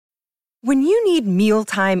When you need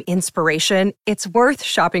mealtime inspiration, it's worth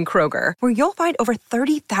shopping Kroger, where you'll find over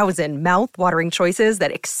 30,000 mouth-watering choices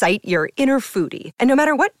that excite your inner foodie. And no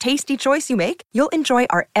matter what tasty choice you make, you'll enjoy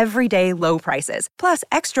our everyday low prices, plus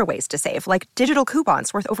extra ways to save, like digital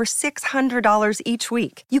coupons worth over $600 each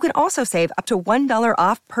week. You can also save up to $1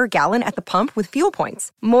 off per gallon at the pump with fuel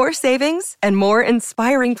points. More savings and more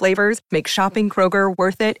inspiring flavors make shopping Kroger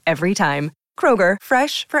worth it every time. Kroger,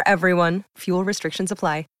 fresh for everyone. Fuel restrictions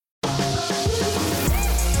apply.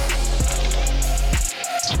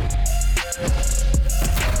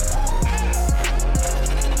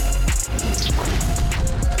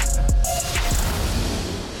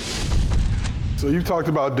 So you talked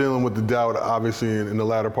about dealing with the doubt, obviously, in the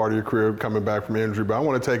latter part of your career, coming back from injury, but I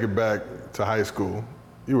want to take it back to high school.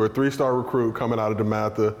 You were a 3-star recruit coming out of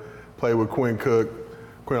DeMatha, played with Quinn Cook.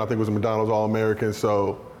 Quinn, I think, was a McDonald's All-American.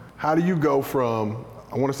 So how do you go from,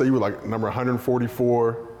 I want to say you were like number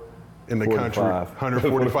 144 in the 45. country.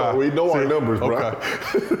 145. We know our numbers, bro. Okay.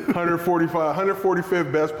 145,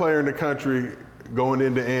 145th best player in the country going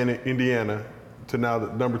into Indiana to now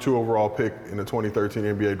the number 2 overall pick in the 2013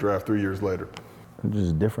 NBA draft 3 years later. I'm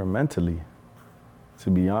just different mentally,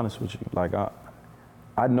 to be honest with you. Like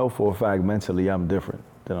I know for a fact mentally I'm different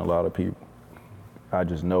than a lot of people. I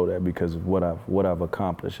just know that because of what I've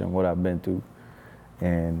accomplished and what I've been through,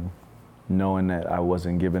 and knowing that I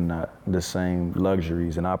wasn't given the same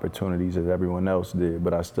luxuries and opportunities as everyone else did,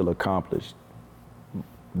 but I still accomplished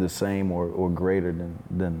the same or greater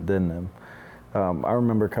than them. I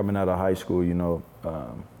remember coming out of high school,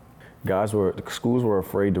 schools were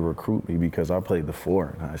afraid to recruit me because I played the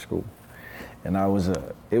 4 in high school. And I was,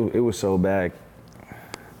 it was so bad.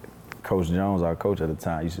 Coach Jones, our coach at the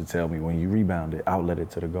time, used to tell me, when you rebound it, outlet it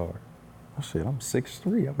to the guard. I said, I'm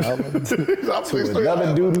 6'3", I'm outletting to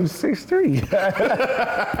another dude who's 6'3".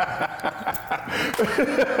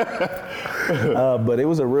 But it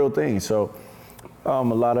was a real thing. So a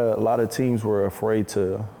lot of teams were afraid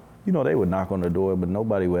to, they would knock on the door, but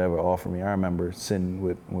nobody would ever offer me. I remember sitting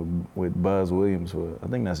with Buzz Williams, I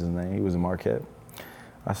think that's his name. He was in Marquette.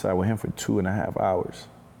 I sat with him for 2.5 hours,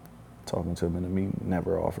 talking to him in a meeting.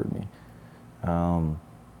 Never offered me.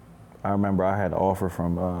 I remember I had an offer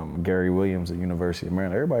from Gary Williams at University of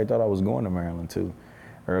Maryland. Everybody thought I was going to Maryland too,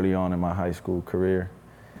 early on in my high school career.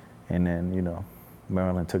 And then,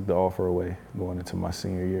 Maryland took the offer away going into my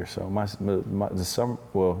senior year. So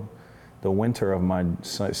the winter of my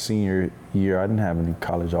senior year, I didn't have any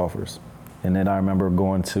college offers. And then I remember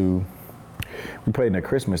we played in a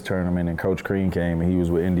Christmas tournament, and Coach Crean came, and he was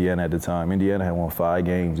with Indiana at the time. Indiana had won 5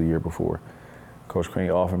 games the year before. Coach Crean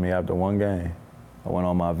offered me after 1 game. I went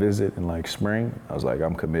on my visit in spring. I was like,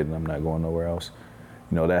 I'm committed, I'm not going nowhere else.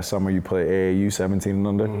 That summer you play AAU 17 and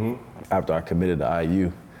under. Mm-hmm. After I committed to IU,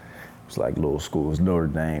 it was like little schools. Notre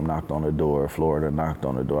Dame knocked on the door, Florida knocked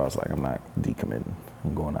on the door. I was like, I'm not decommitting,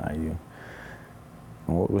 I'm going to IU.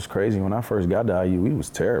 And what was crazy, when I first got to IU, we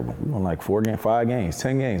was terrible. We won 5 games,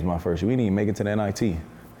 10 games my first year. We didn't even make it to the NIT.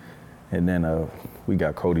 And then we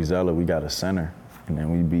got Cody Zeller, we got a center, and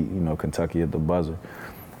then we beat, Kentucky at the buzzer.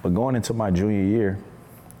 But going into my junior year,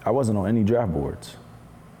 I wasn't on any draft boards.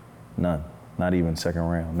 None, not even second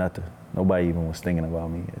round, nothing. Nobody even was thinking about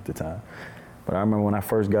me at the time. But I remember when I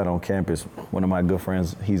first got on campus, one of my good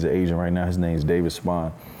friends, he's an agent right now, his name's David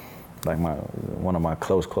Spahn, one of my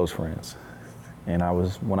close friends. And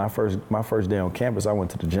my first day on campus, I went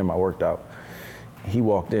to the gym, I worked out. He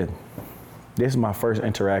walked in. This is my first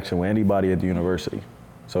interaction with anybody at the university.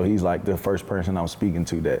 So he's like the first person I'm speaking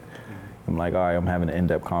to that I'm like, all right, I'm having an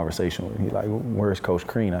in-depth conversation with him. He's like, where's Coach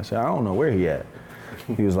Crean? I said, I don't know where he at.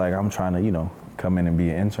 He was like, I'm trying to, come in and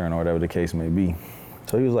be an intern or whatever the case may be.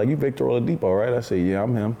 So he was like, you Victor Oladipo, right? I said, yeah,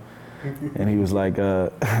 I'm him. And he was like,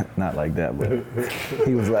 not like that, but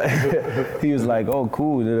he was like, oh,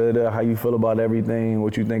 cool, how you feel about everything,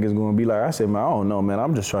 what you think is going to be like? I said, man, I don't know, man.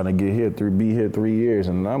 I'm just trying to get here, be here 3 years,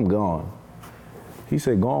 and I'm gone. He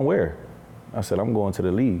said, going where? I said, I'm going to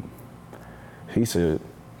the league. He said,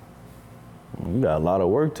 you got a lot of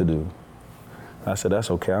work to do. I said,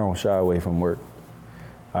 that's okay, I don't shy away from work.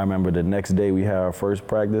 I remember the next day we had our first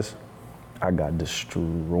practice, I got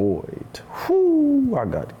destroyed. Whoo, I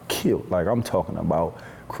got killed. I'm talking about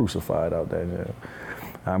crucified out there.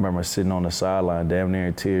 I remember sitting on the sideline, damn near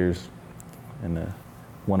in tears, and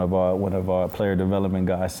one of our player development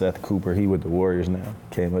guys, Seth Cooper, he with the Warriors now,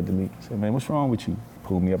 came up to me, said, man, what's wrong with you?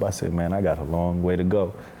 Pulled me up, I said, man, I got a long way to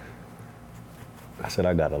go. I said,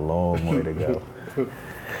 I got a long way to go.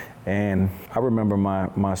 And I remember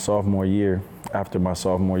my sophomore year, after my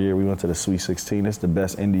sophomore year, we went to the Sweet 16. It's the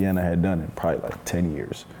best Indiana had done in probably 10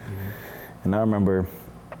 years. Mm-hmm. And I remember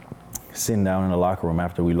sitting down in the locker room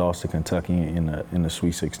after we lost to Kentucky in the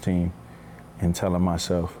Sweet 16 and telling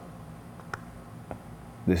myself,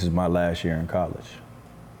 this is my last year in college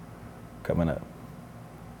coming up.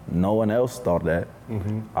 No one else thought that.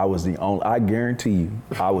 I was the only, I guarantee you,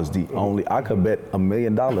 I was the only, I could bet $1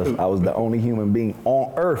 million I was the only human being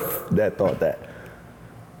on earth that thought that.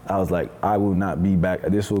 I was like, I will not be back.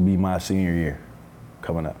 This will be my senior year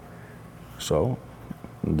coming up. So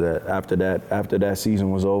after that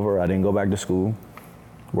season was over, I didn't go back to school,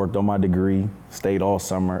 worked on my degree, stayed all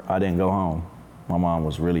summer. I didn't go home. My mom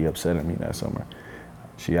was really upset at me that summer.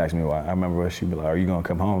 She asked me why. I remember she'd be like, are you gonna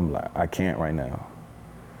come home? I'm like, I can't right now.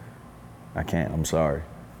 I can't, I'm sorry.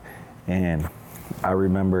 And I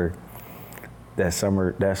remember that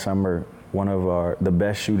summer, one of the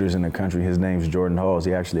best shooters in the country, his name's Jordan Halls.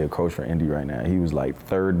 He's actually a coach for Indy right now. He was like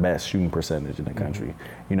 3rd best shooting percentage in the country.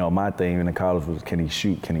 You know, my thing in the college was, can he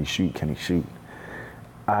shoot, can he shoot, can he shoot?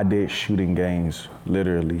 I did shooting games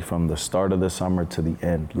literally from the start of the summer to the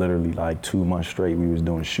end, literally like 2 months straight. We was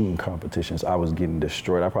doing shooting competitions. I was getting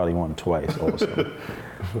destroyed. I probably won twice also.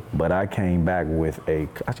 But I came back with I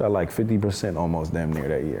shot like 50% almost damn near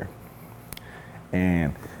that year.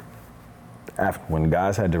 And when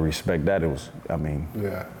guys had to respect that, it was,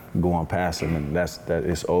 going past them, and that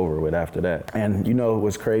it's over with after that. And you know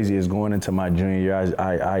what's crazy is going into my junior year,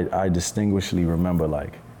 I distinguishedly remember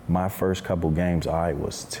like my first couple games, I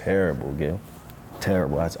was terrible, Gil.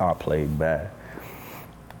 Terrible. I played bad.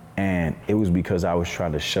 And it was because I was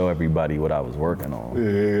trying to show everybody what I was working on.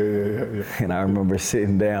 Yeah. And I remember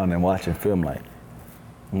sitting down and watching film like,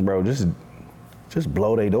 bro, just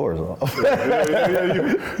blow their doors off.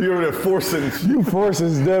 You were there forcing. You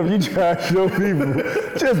forcing stuff. You try to show people.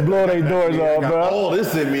 Just blow their doors off, bro. All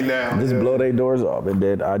this in me now. Just blow their doors off. And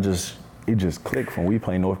then it just clicked from we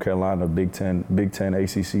played North Carolina Big Ten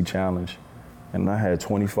ACC Challenge. And I had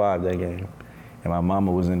 25 that game. And my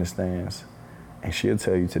mama was in the stands. And she'll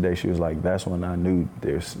tell you today, she was like, that's when I knew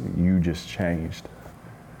you just changed.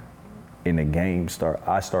 In the game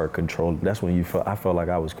I started controlling. That's when I felt like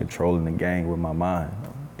I was controlling the game with my mind.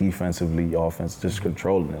 Defensively, offense, just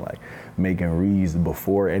controlling it, like making reads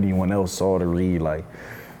before anyone else saw the read, like.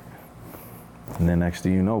 And then next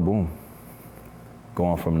thing you know, boom.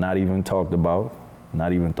 Going from not even talked about,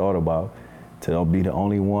 not even thought about, to be the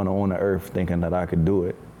only one on the earth thinking that I could do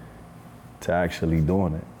it, to actually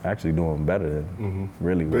doing it. Actually doing better than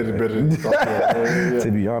really better than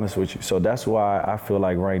to be honest with you. So that's why I feel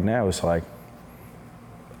like right now it's like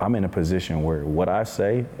I'm in a position where what I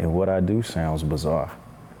say and what I do sounds bizarre.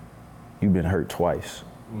 You've been hurt twice.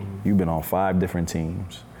 You've been on 5 different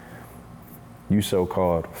teams. You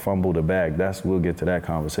so-called fumbled the bag. We'll get to that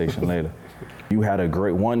conversation later. You had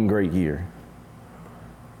one great year.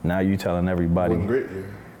 Now you telling everybody. One great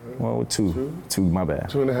year. Well, two, my bad.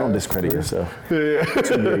 2.5. Don't discredit yourself. Yeah.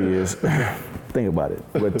 2 great years. Think about it.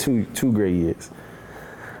 But two great years.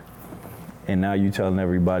 And now you telling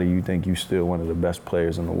everybody you think you still one of the best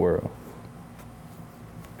players in the world.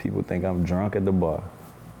 People think I'm drunk at the bar.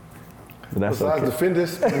 But that's besides okay.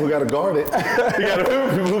 defenders, people got to guard it.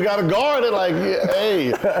 People got to guard it. Like,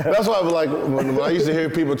 hey, that's why I was like, when I used to hear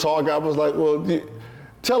people talk, I was like, well,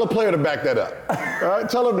 tell a player to back that up. All right,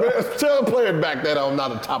 tell a player to back that up. I'm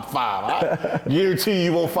not a top 5. I guarantee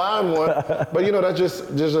you won't find one. But you know, that's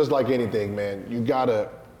just like anything, man. You gotta,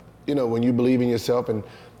 you know, when you believe in yourself, and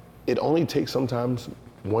it only takes sometimes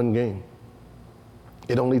one game.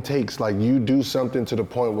 It only takes like you do something to the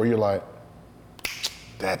point where you're like,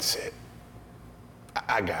 that's it.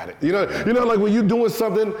 I got it. You know, like when you're doing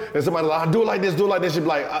something and somebody's like, do it like this, you're like,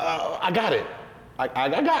 I got it. I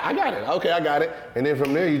got it. Okay, I got it. And then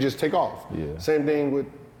from there, you just take off. Yeah. Same thing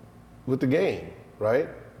with the game, right?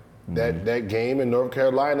 That game in North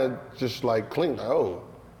Carolina just like clinked. Oh,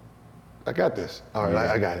 I got this. All right,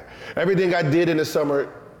 I got it. Everything I did in the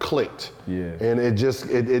summer clicked. Yeah. And it just,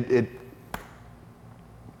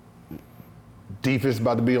 defense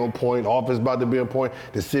about to be on point, offense about to be on point,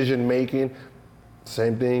 decision making.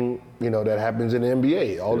 Same thing, you know, that happens in the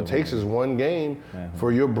NBA. All it takes is one game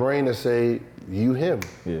for your brain to say, you him.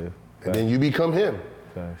 Yeah. And then you become him.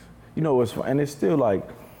 Thanks. You know what's fun, and it's still like,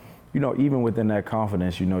 you know, even within that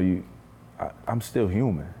confidence, you know, I'm still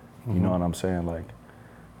human. You know what I'm saying? Like,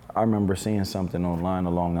 I remember seeing something online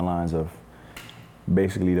along the lines of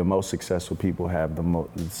basically the most successful people have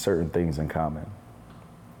certain things in common.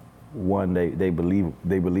 One, they believe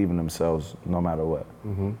in themselves no matter what.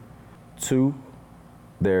 2,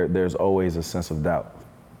 there's always a sense of doubt.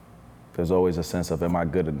 There's always a sense of, am I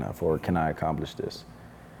good enough, or can I accomplish this?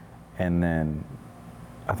 And then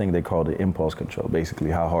I think they call it impulse control,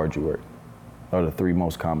 basically how hard you work, are the 3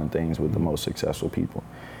 most common things with the most successful people.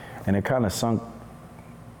 And it kind of sunk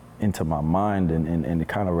into my mind and it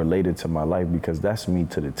kind of related to my life because that's me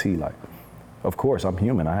to the T. Like, of course, I'm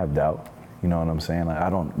human. I have doubt. You know what I'm saying? Like,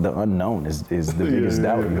 the unknown is the biggest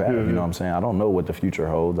doubt you have. You know what I'm saying? I don't know what the future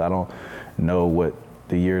holds. I don't know what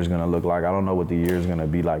the year is gonna look like. I don't know what the year is gonna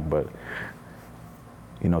be like. But,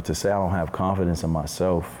 you know, to say I don't have confidence in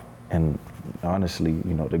myself, and honestly,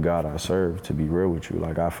 you know, the God I serve, to be real with you,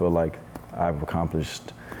 like, I feel like I've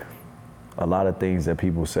accomplished a lot of things that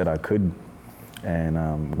people said I couldn't.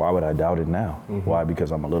 And why would I doubt it now? Why?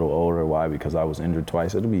 Because I'm a little older. Why? Because I was injured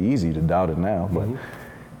twice. It'll be easy to doubt it now, but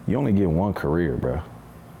you only get one career, bro.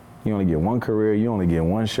 You only get one career. You only get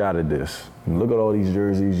one shot at this. And look at all these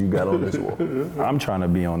jerseys you got on this wall. I'm trying to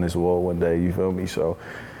be on this wall one day, you feel me? So,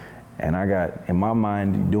 and I got, in my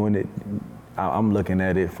mind, doing it, I'm looking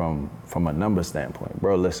at it from a number standpoint.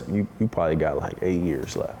 Bro, listen, you probably got like 8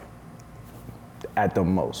 years left, at the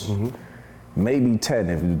most. Maybe 10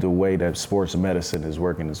 if the way that sports medicine is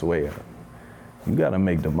working its way out. You gotta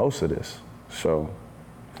make the most of this. So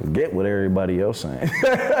forget what everybody else saying.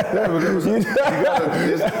 To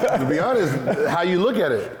be honest, how you look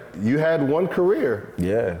at it, you had one career.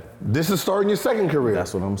 Yeah. This is starting your second career.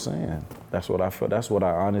 That's what I'm saying. That's what I feel. That's what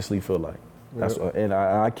I honestly feel like. That's what, and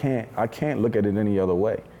I can't look at it any other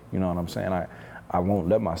way. You know what I'm saying? I won't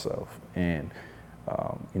let myself. And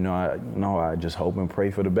I just hope and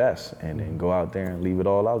pray for the best, and then go out there and leave it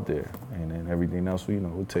all out there, and then everything else,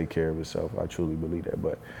 will take care of itself. I truly believe that.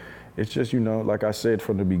 But it's just, like I said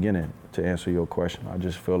from the beginning, to answer your question, I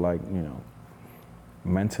just feel like,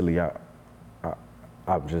 mentally,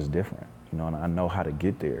 I'm just different, and I know how to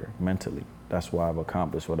get there mentally. That's why I've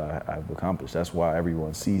accomplished what I've accomplished. That's why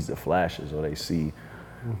everyone sees the flashes, or they see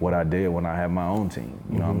what I did when I had my own team.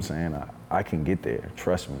 You know what I'm saying? I can get there.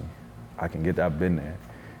 Trust me. I can get there. I've been there.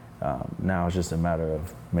 Now it's just a matter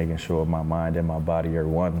of making sure my mind and my body are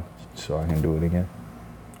one, so I can do it again.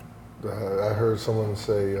 I heard someone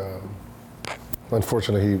say,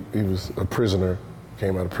 unfortunately, he was a prisoner,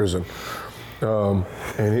 came out of prison. And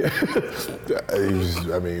he's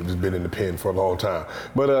been in the pen for a long time.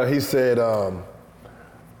 But he said,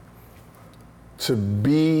 to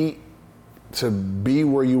be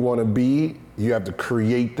where you want to be, you have to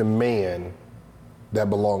create the man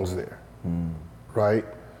that belongs there, right?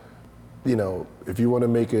 If you want to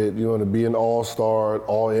make it, you want to be an all-star,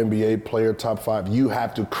 all-NBA player, top 5, you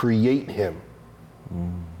have to create him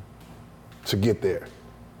to get there,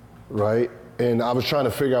 right? And I was trying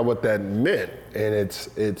to figure out what that meant, and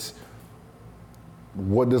it's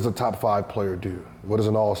what does a top 5 player do? What does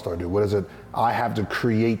an all-star do? What is it? I have to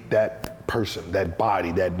create that person, that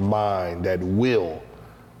body, that mind, that will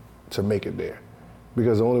to make it there.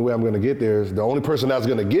 Because the only way I'm going to get there is, the only person that's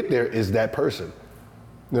going to get there is that person.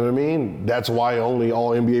 You know what I mean? That's why only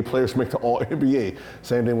all NBA players make the all NBA.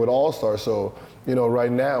 Same thing with all-star. So,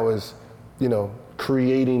 right now is,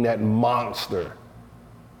 creating that monster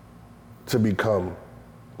to become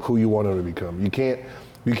who you want him to become. You can't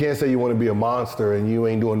say you want to be a monster and you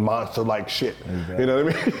ain't doing monster-like shit. Exactly. You know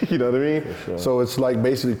what I mean? You know what I mean? Sure. So it's like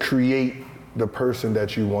basically create the person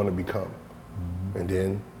that you want to become. And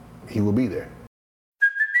then he will be there.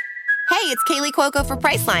 Hey, it's Kaylee Cuoco for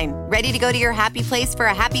Priceline. Ready to go to your happy place for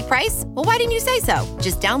a happy price? Well, why didn't you say so?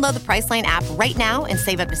 Just download the Priceline app right now and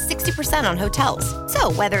save up to 60% on hotels.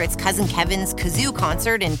 So whether it's Cousin Kevin's Kazoo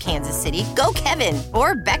Concert in Kansas City, go Kevin,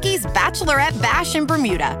 or Becky's Bachelorette Bash in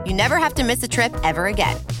Bermuda, you never have to miss a trip ever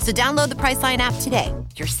again. So download the Priceline app today.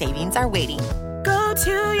 Your savings are waiting. Go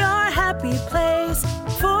to your happy place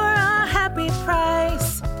for a happy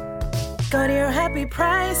price. Go to your happy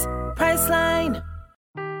price, Priceline.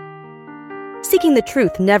 Seeking the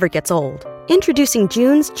truth never gets old. Introducing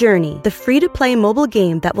June's Journey, the free-to-play mobile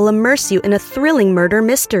game that will immerse you in a thrilling murder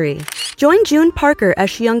mystery. Join June Parker as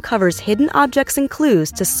she uncovers hidden objects and clues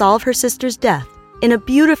to solve her sister's death in a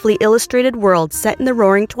beautifully illustrated world set in the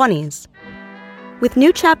Roaring '20s. With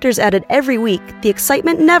new chapters added every week, the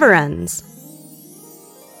excitement never ends.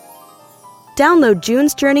 Download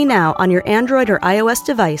June's Journey now on your Android or iOS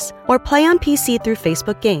device, or play on PC through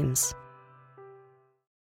Facebook Games.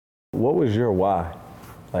 What was your why?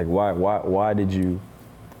 Like, why did you?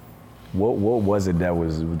 What was it that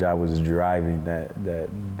was driving that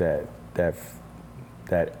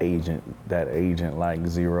agent like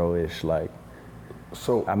zero-ish, like?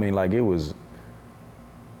 So I mean, like, it was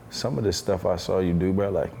some of the stuff I saw you do, bro.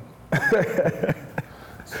 Like,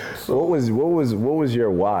 so what was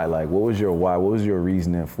your why? Like, what was your why? What was your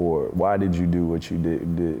reasoning for it? Why did you do what you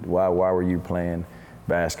did? Why were you playing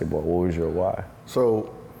basketball? What was your why?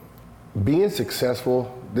 So, being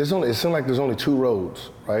successful, it seems like there's only 2 roads,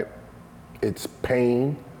 right? It's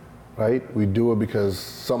pain, right? We do it because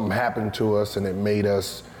something happened to us and it made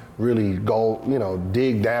us really go,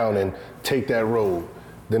 dig down and take that road.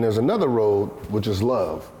 Then there's another road, which is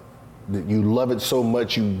love. That you love it so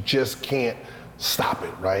much you just can't stop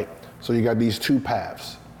it, right? So you got these two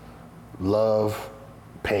paths, love,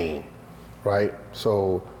 pain, right?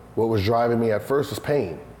 So what was driving me at first was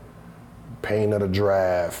pain. Pain of the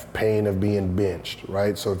draft, pain of being benched,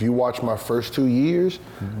 right? So if you watch my first 2 years,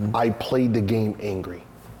 I played the game angry.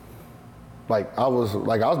 I was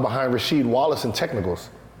behind Rasheed Wallace in technicals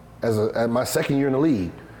at my second year in the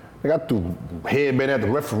league. I got through headband at the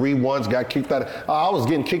referee once, got kicked out. I was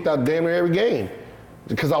getting kicked out damn near every game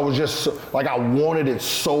because I was just I wanted it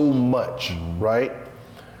so much, right?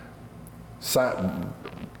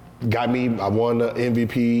 Got me, I won the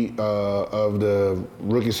MVP of the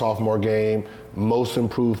rookie-sophomore game, most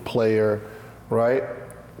improved player, right?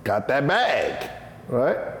 Got that bag,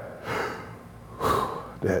 right?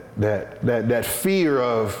 That fear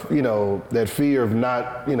of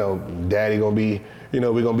not, daddy gonna be,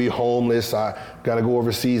 we're gonna be homeless, I gotta go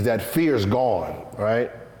overseas, that fear's gone,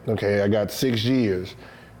 right? Okay, I got 6 years.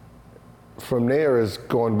 From there is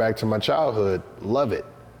going back to my childhood, love it.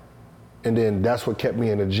 And then that's what kept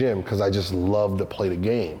me in the gym because I just loved to play the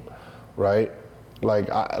game, right?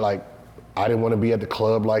 I didn't want to be at the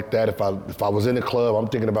club like that. If I was in the club, I'm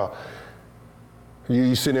thinking about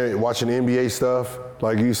you sitting there watching the NBA stuff,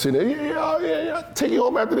 like you sitting there, yeah, take you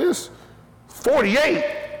home after this. 48.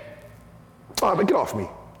 Oh, man, get off me.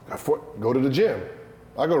 Go to the gym.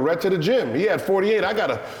 I go right to the gym. He had 48. I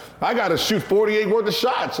gotta shoot 48 worth of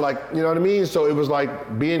shots. You know what I mean? So it was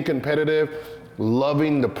like being competitive.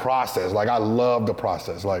 Loving the process. I love the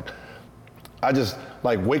process. I just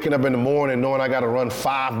waking up in the morning knowing I got to run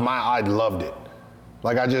 5 miles. I loved it.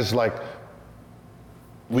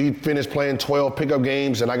 We finished playing 12 pickup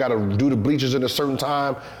games and I got to do the bleachers at a certain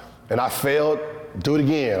time and I failed. Do it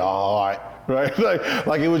again. All right.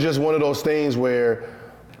 It was just one of those things where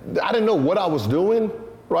I didn't know what I was doing,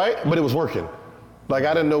 right? But it was working. I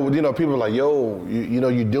didn't know, people were like, yo,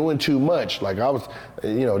 you're doing too much. I was,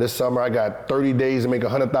 this summer I got 30 days to make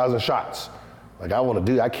 100,000 shots. I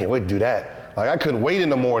can't wait to do that. I couldn't wait in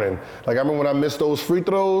the morning. I remember when I missed those free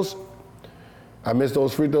throws. I missed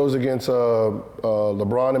those free throws against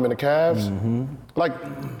LeBron and the Cavs.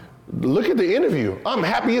 Look at the interview. I'm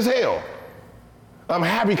happy as hell. I'm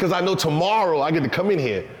happy because I know tomorrow I get to come in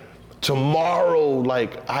here. Tomorrow,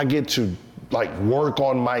 I get to, work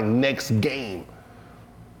on my next game.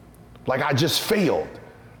 I just failed.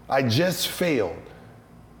 I just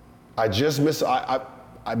missed.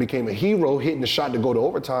 I became a hero hitting the shot to go to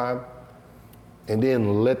overtime and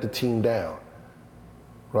then let the team down,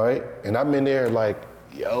 right? And I'm in there I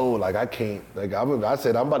can't. I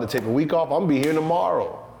said, I'm about to take a week off. I'm going to be here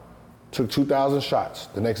tomorrow. Took 2,000 shots.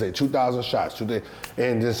 The next day, 2,000 shots. And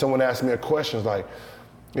then someone asked me a question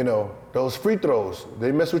those free throws,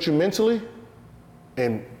 they mess with you mentally?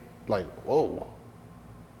 And whoa.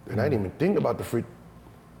 And I didn't even think about the free.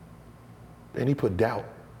 And he put doubt.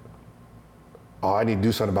 Oh, I need to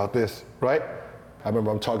do something about this, right? I remember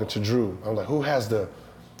I'm talking to Drew. I'm like,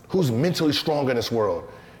 who's mentally strong in this world?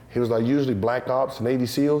 He was like, usually black ops, Navy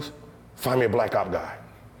SEALs. Find me a black op guy.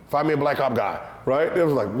 Find me a black op guy, right? They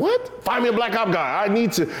was like, what? Find me a black op guy. I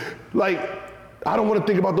need to, I don't want to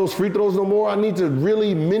think about those free throws no more. I need to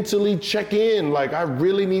really mentally check in. I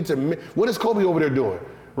really need to, what is Kobe over there doing,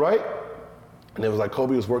 right? And it was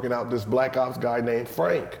Kobe was working out this black ops guy named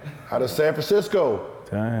Frank out of San Francisco.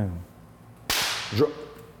 Damn.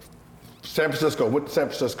 San Francisco, went to San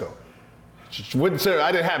Francisco.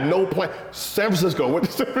 I didn't have no plan. San Francisco, went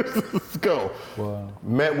to San Francisco. Wow.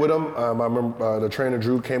 Met with him. I remember the trainer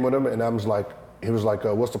Drew came with him and he was like,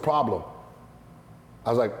 what's the problem?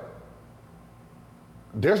 I was like,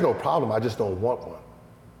 there's no problem, I just don't want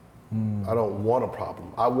one. I don't want a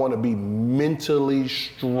problem. I want to be mentally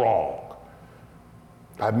strong.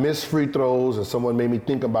 I missed free throws and someone made me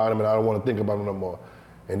think about them and I don't want to think about them no more.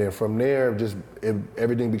 And then from there,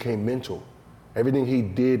 everything became mental. Everything he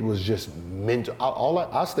did was just mental.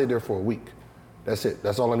 I stayed there for a week. That's it.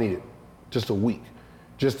 That's all I needed. Just a week.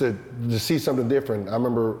 Just to see something different. I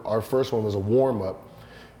remember our first one was a warm up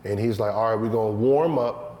and he's like, all right, we're going to warm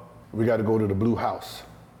up. We got to go to the Blue House.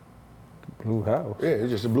 Blue House? Yeah,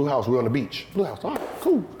 it's just a Blue House. We're on the beach. Blue House, all right,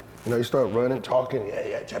 cool. You start running, talking,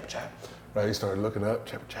 yeah, chap, chap. Right, he started looking up,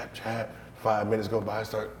 chap, chap, chap. 5 minutes go by,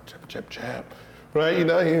 start chap, chap, chap. Right,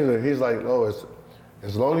 he's like, oh,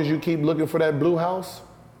 as long as you keep looking for that Blue House,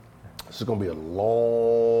 this is gonna be a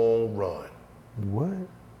long run. What?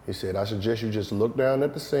 He said, I suggest you just look down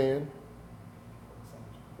at the sand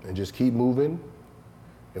and just keep moving.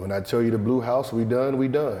 And when I tell you the Blue House, we done, we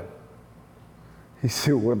done. He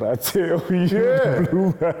said, "What I tell you, Yeah.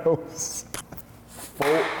 Blue House."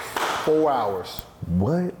 4 hours.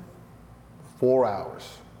 What? 4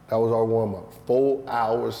 hours. That was our warm-up. 4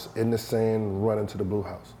 hours in the sand running to the Blue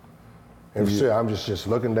House. And shit, I'm just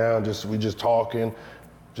looking down, we just talking,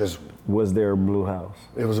 Was there a Blue House?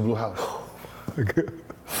 it was a Blue House.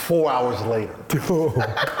 4 hours later.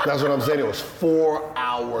 That's what I'm saying. It was 4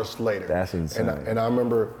 hours later. That's insane. And I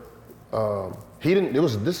remember he didn't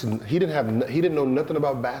know nothing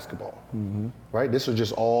about basketball. Right? This was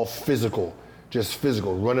just all physical,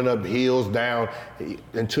 running up hills, down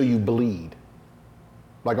until you bleed.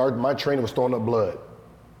 Like my trainer was throwing up blood.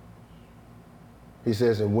 He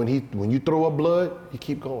says, and when you throw up blood, you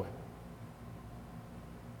keep going.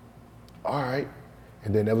 All right.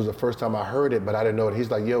 And then that was the first time I heard it, but I didn't know it. He's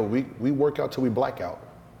like, yo, we work out till we black out.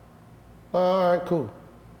 All right, cool.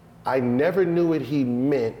 I never knew what he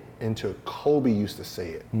meant until Kobe used to say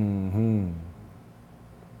it. And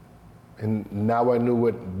now I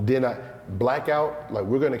knew blackout, like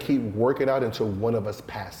we're gonna keep working out until one of us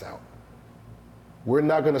pass out. We're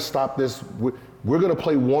not gonna stop this. We're gonna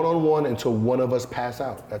play one-on-one until one of us pass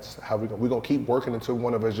out. That's how we're gonna keep working until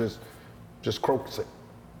one of us just croaks it.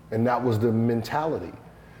 And that was the mentality.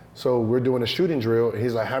 So we're doing a shooting drill, and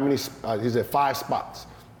he's like, how many, he said 5 spots.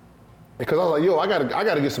 Because I was like, yo, I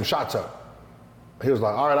gotta get some shots up. He was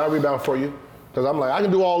like, all right, I'll rebound for you. Because I'm like, I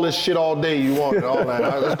can do all this shit all day you want and all that.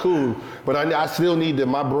 That's cool. But I still need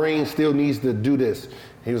my brain still needs to do this.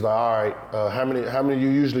 He was like, all right, how many you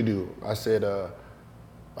usually do? I said,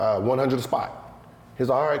 100 a spot. He's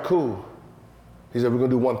like, all right, cool. He said, we're gonna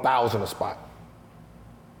do 1,000 a spot.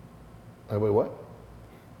 I wait, what?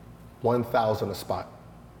 1,000 a spot.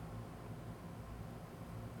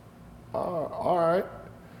 All right.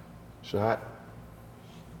 Shot.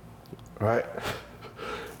 Right.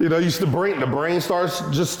 You know, the brain starts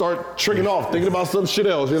tricking off, thinking about some shit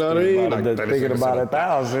else. You know what I mean? Thinking about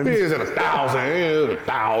 1,000. He is at 1,000. He is at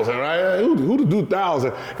 1,000, right? Who to do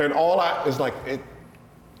 1,000? And it's like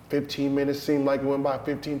 15 minutes seemed like it went by.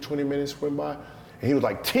 15, 20 minutes went by, and he was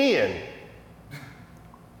like 10.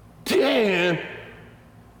 10.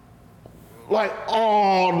 Like,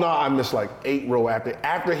 oh no, I missed like 8 row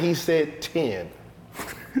after he said 10,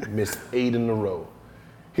 missed 8 in a row.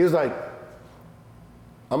 He was like,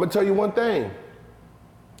 I'm gonna tell you one thing.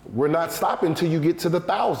 We're not stopping till you get to the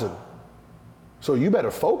 1,000. So you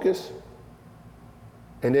better focus.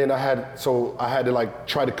 And then I had to like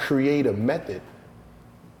try to create a method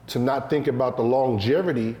to not think about the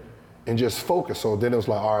longevity and just focus. So then it was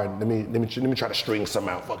like, all right, let me try to string some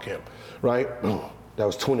out, fuck him, right? Boom, that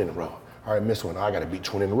was 20 in a row. All right, missed one, I gotta beat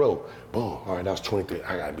 20 in a row. Boom, all right, that was 23,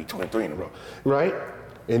 I gotta beat 23 in a row, right?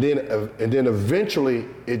 And then eventually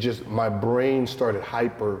my brain started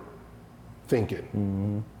hyper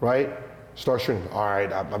thinking, right? Start shrinking, all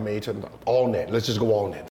right, I made it all net, let's just go all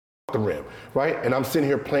net, the rim, right? And I'm sitting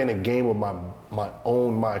here playing a game with my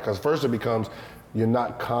own mind, because first it becomes, you're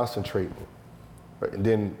not concentrating, right? And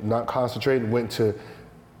then not concentrating went to,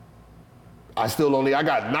 I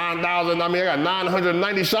got 9,000, I got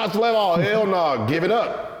 990 shots left. Oh, hell no, give it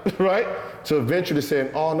up, right? So eventually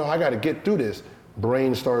saying, oh no, I gotta get through this.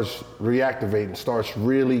 Brain starts reactivating, starts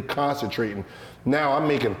really concentrating. Now I'm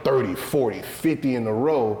making 30, 40, 50 in a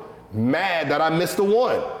row, mad that I missed the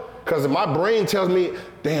one. Because my brain tells me,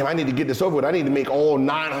 damn, I need to get this over with. I need to make all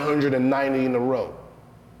 990 in a row.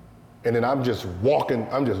 And then I'm just walking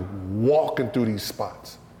through these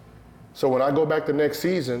spots. So when I go back the next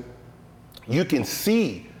season, you can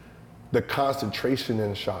see the concentration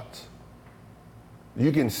in shots.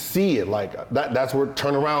 You can see it, like that's where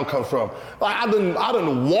turnaround comes from. Like I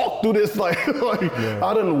didn't walk through this I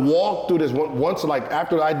didn't walk through this once. Like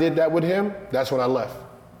after I did that with him, that's when I left.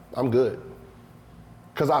 I'm good,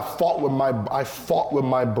 because I fought with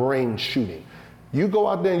my brain shooting. You go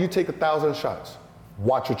out there and you take 1,000 shots.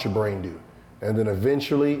 Watch what your brain do, and then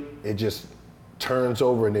eventually it just turns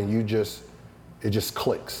over, and then it just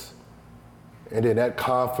clicks. And then that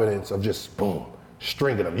confidence of just boom,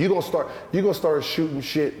 stringing them. You're gonna start shooting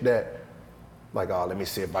shit that, like, oh, let me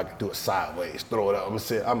see if I can do it sideways, throw it up.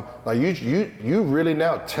 I'm like, you really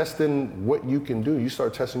now testing what you can do. You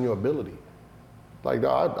start testing your ability. Like,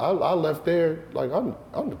 I left there, like,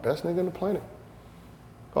 I'm the best nigga on the planet.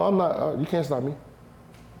 Oh, I'm not, you can't stop me.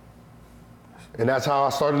 And that's how I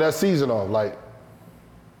started that season off. Like,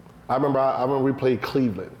 I remember we played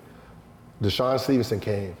Cleveland. Deshaun Stevenson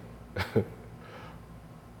came.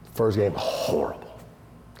 First game, horrible.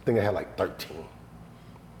 I think I had like 13.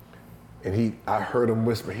 And I heard him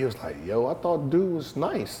whisper, he was like, yo, I thought dude was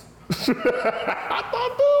nice. I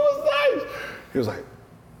thought dude was nice. He was like,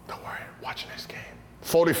 don't worry, watch next game.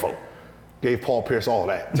 44. Gave Paul Pierce all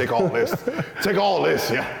that. Take all this. Take all this.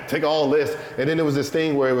 Yeah. Take all this. And then there was this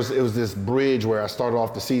thing where it was this bridge where I started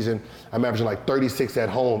off the season. I'm averaging like 36 at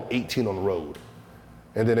home, 18 on the road.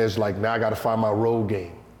 And then it's like, now I got to find my road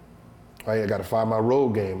game. Right? I got to find my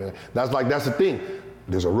road game. And that's the thing.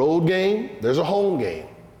 There's a road game. There's a home game.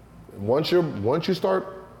 And once you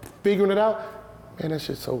start figuring it out, man, that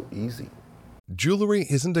shit's so easy. Jewelry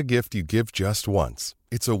isn't a gift you give just once.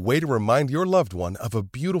 It's a way to remind your loved one of a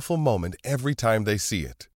beautiful moment every time they see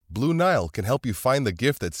it. Blue Nile can help you find the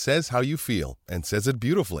gift that says how you feel and says it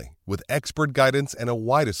beautifully, with expert guidance and a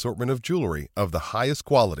wide assortment of jewelry of the highest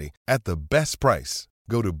quality at the best price.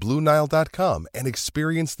 Go to BlueNile.com and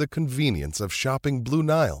experience the convenience of shopping Blue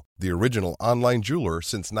Nile, the original online jeweler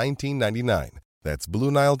since 1999. That's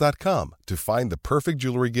BlueNile.com to find the perfect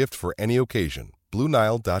jewelry gift for any occasion.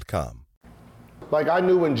 BlueNile.com. Like, I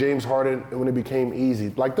knew when James Harden, when it became easy,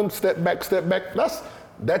 like them step back,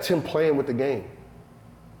 that's him playing with the game.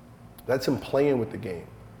 That's him playing with the game.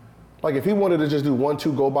 Like, if he wanted to just do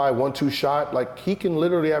 1-2 go by, 1-2 shot, like, he can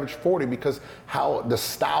literally average 40 because how the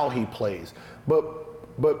style he plays. But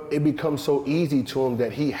it becomes so easy to him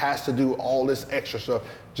that he has to do all this extra stuff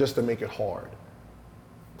just to make it hard.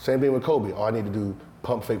 Same thing with Kobe. Oh, I need to do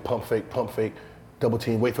pump fake, double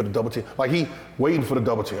team, wait for the double team. Like, he waiting for the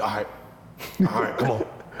double team. All right, come on.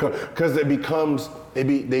 Because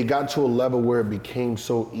they got to a level where it became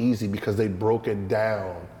so easy because they broke it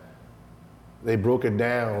down. They broke it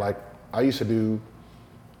down. Like, I used to do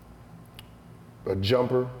a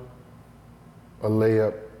jumper, a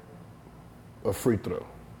layup, a free throw,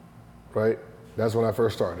 right? That's when I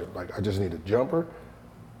first started. Like, I just need a jumper,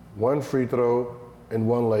 one free throw, and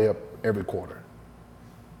one layup every quarter.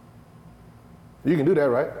 You can do that,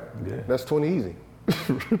 right? Yeah. That's 20 easy.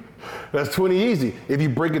 That's 20 easy if you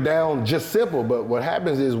break it down just simple. But what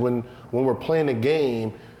happens is when we're playing a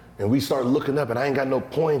game and we start looking up and I ain't got no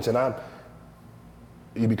points and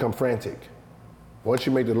you become frantic. Once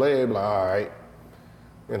you make the layup, like, all right,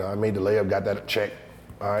 I made the layup, got that check,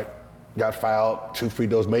 all right, got fouled, 2 free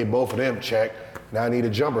throws, made both of them, check. Now I need a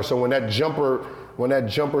jumper. So when that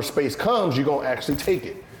jumper space comes, you're gonna actually take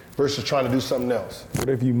it versus trying to do something else. What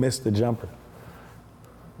if you missed the jumper?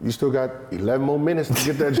 You still got 11 more minutes to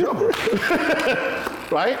get that jumper,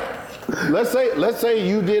 right? Let's say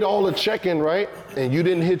you did all the checking, right? And you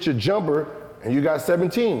didn't hit your jumper and you got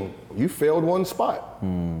 17. You failed one spot.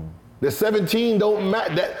 The 17 don't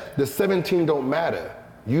matter. The 17 don't matter.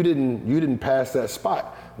 You didn't pass that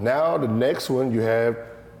spot. Now the next one you have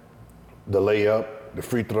the layup, the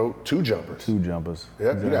free throw, 2 jumpers. 2 jumpers.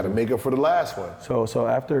 Yeah, exactly. You got to make up for the last one. So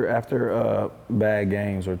after bad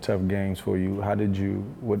games or tough games for you, what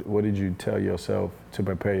did you tell yourself to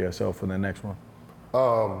prepare yourself for the next one?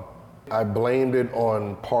 I blamed it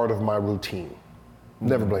on part of my routine.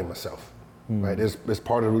 Never blame myself, right? It's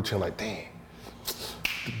part of the routine. Like,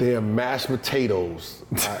 damn mashed potatoes.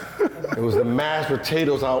 It was the mashed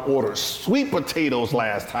potatoes I ordered. Sweet potatoes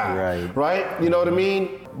last time, right? You know what I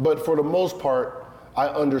mean? But for the most part, I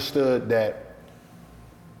understood that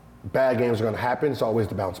bad games are going to happen. It's always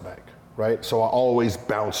the bounce back, right? So I always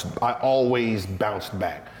bounced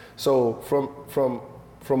back. So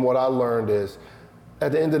from what I learned is,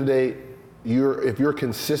 at the end of the day, if you're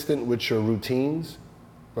consistent with your routines,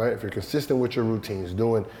 right? If you're consistent with your routines,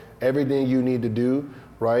 doing everything you need to do,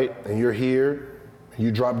 right? And you're here,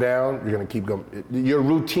 you drop down, you're going to keep going. Your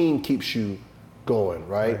routine keeps you going,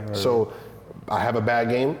 right? So I have a bad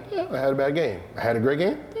game. Yeah, I had a bad game. I had a great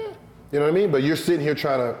game. Yeah. You know what I mean? But you're sitting here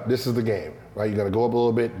this is the game, right? You're gonna go up a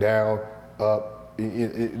little bit, down, up.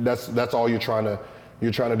 That's all you're trying to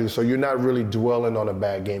do. So you're not really dwelling on a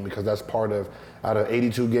bad game because that's part of, out of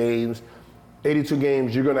 82 games,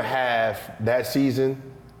 you're gonna have that season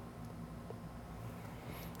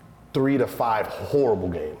 3 to 5 horrible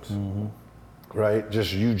games, right? You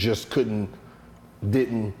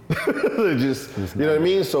know what I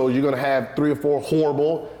mean? So you're gonna have 3 or 4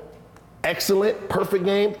 horrible, excellent, perfect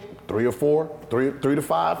game, 3 or 4, 3 to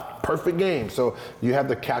 5 perfect games. So you have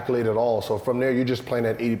to calculate it all. So from there, you're just playing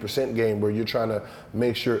that 80% game where you're trying to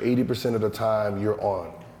make sure 80% of the time you're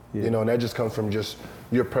on. Yeah. And that just comes from just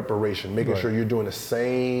your preparation, making sure you're doing the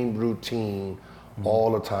same routine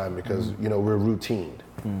all the time because we're routined,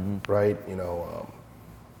 right?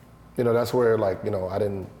 That's where I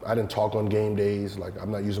didn't talk on game days. Like,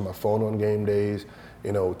 I'm not using my phone on game days.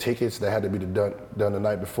 Tickets that had to be done the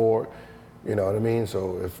night before. You know what I mean?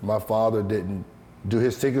 So if my father didn't do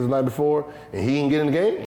his tickets the night before and he didn't get in the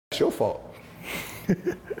game, that's your fault.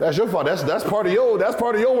 That's your fault. That's part of your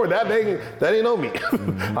work. That ain't on me.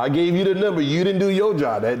 I gave you the number. You didn't do your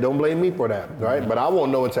job. Don't blame me for that, right? But I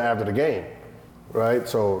won't know until after the game. right?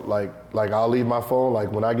 So like I'll leave my phone,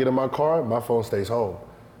 like when I get in my car, my phone stays home.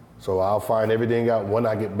 So I'll find everything out when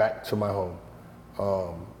I get back to my home.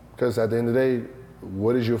 Because at the end of the day,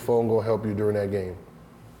 what is your phone gonna help you during that game?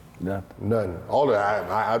 Nothing. All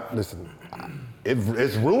that, listen,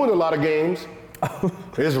 it's ruined a lot of games.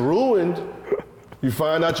 It's ruined. You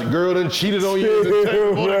find out your girl done cheated on you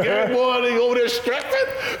before the game, boy, they over there stressing.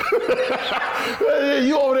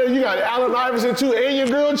 You over there, you got Allen Iverson too, and your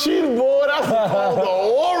girl cheated, boy. That's a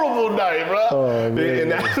horrible night, bro. Oh,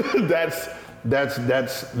 and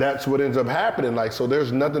that's what ends up happening. Like, so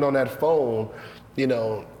there's nothing on that phone, you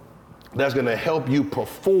know, that's gonna help you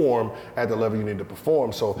perform at the level you need to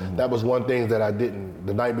perform. So that was one thing that I didn't.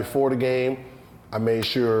 The night before the game, I made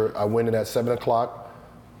sure I went in at 7 o'clock.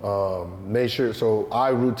 Made sure, so I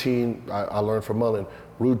learned from Mullen,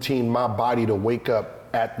 routine my body to wake up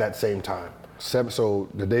at that same time. So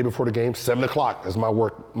the day before the game, 7 o'clock is my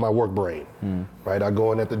work brain, right? I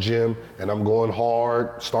go in at the gym and I'm going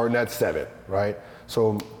hard, starting at 7, right?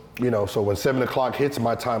 So, you know, so when 7 o'clock hits,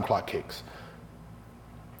 my time clock kicks.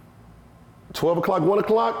 12 o'clock, 1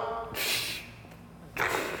 o'clock,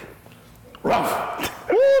 rough.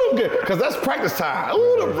 Because that's practice time.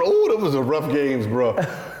 Ooh, them was the rough games, bro.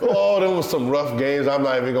 Oh, them was some rough games. I'm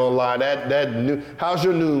not even gonna lie. How's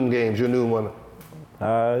your noon games? Your noon one?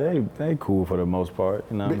 They cool for the most part.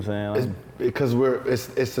 You know what I'm saying? Because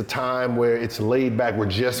it's a time where it's laid back. We're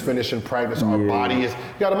just finishing practice. Our body is. You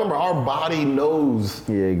gotta remember, our body knows.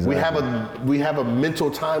 Yeah, exactly. We have a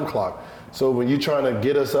mental time clock. So when you're trying to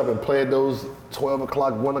get us up and play those 12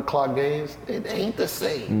 o'clock, 1 o'clock games, it ain't the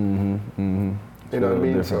same. You know what I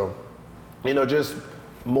mean? Different. So, you know, just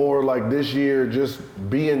more like this year, just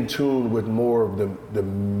be in tune with more of the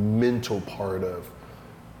mental part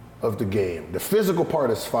of the game. The physical part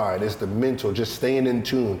is fine. It's the mental, just staying in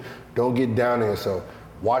tune. Don't get down on yourself.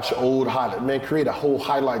 Watch old highlight. Man, create a whole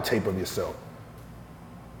highlight tape of yourself.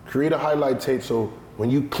 Create a highlight tape so when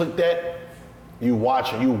you click that, you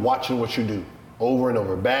watching what you do over and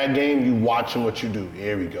over. Bad game, you watching what you do.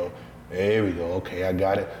 Here we go. There we go. Okay, I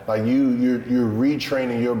got it. Like you're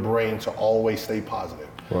retraining your brain to always stay positive.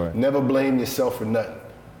 Right. Never blame yourself for nothing.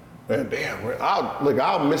 Man, damn,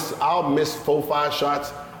 I'll miss 4-5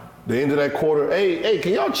 shots. The end of that quarter. Hey,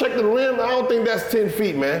 can y'all check the rim? I don't think that's 10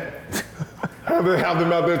 feet, man. Have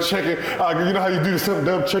them out there checking. You know how you do something?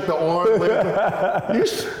 They'll check the arm.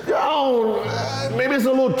 Maybe it's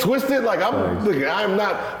a little twisted. Like I'm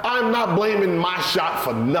not blaming my shot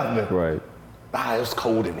for nothing. Right. It's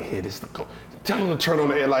cold in here. Tell them to turn on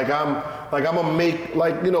the air. I'm gonna make,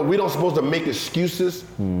 like, you know, we don't supposed to make excuses.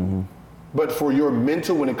 But for your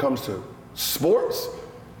mental, when it comes to sports,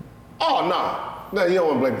 no, you don't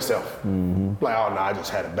want to blame yourself. Like, I just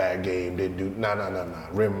had a bad game. Didn't do. Nah.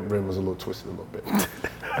 Rim was a little twisted a little bit.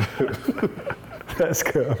 That's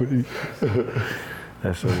comedy.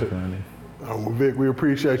 That's so funny. Oh, well, Vic, we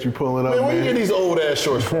appreciate you pulling up, man. Where you get these old ass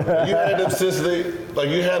shorts from? You had them since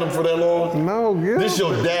you had them for that long? No, yeah. This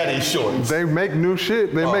your daddy's shorts. They make new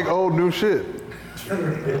shit. They make old new shit. You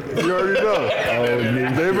already know.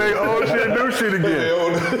 They make old shit, new shit again.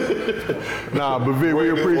 Nah, but Vic, we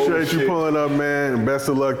appreciate you pulling up, man. And best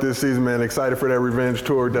of luck this season, man. Excited for that revenge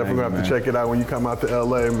tour. Definitely gonna have to check it out when you come out to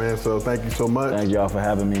LA, man. So thank you so much. Thank y'all for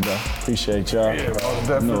having me, bro. Appreciate y'all. Yeah,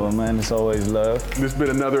 definitely. You know, man, it's always love. This has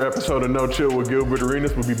been another episode of No Chill with Gilbert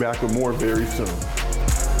Arenas. We'll be back with more very soon.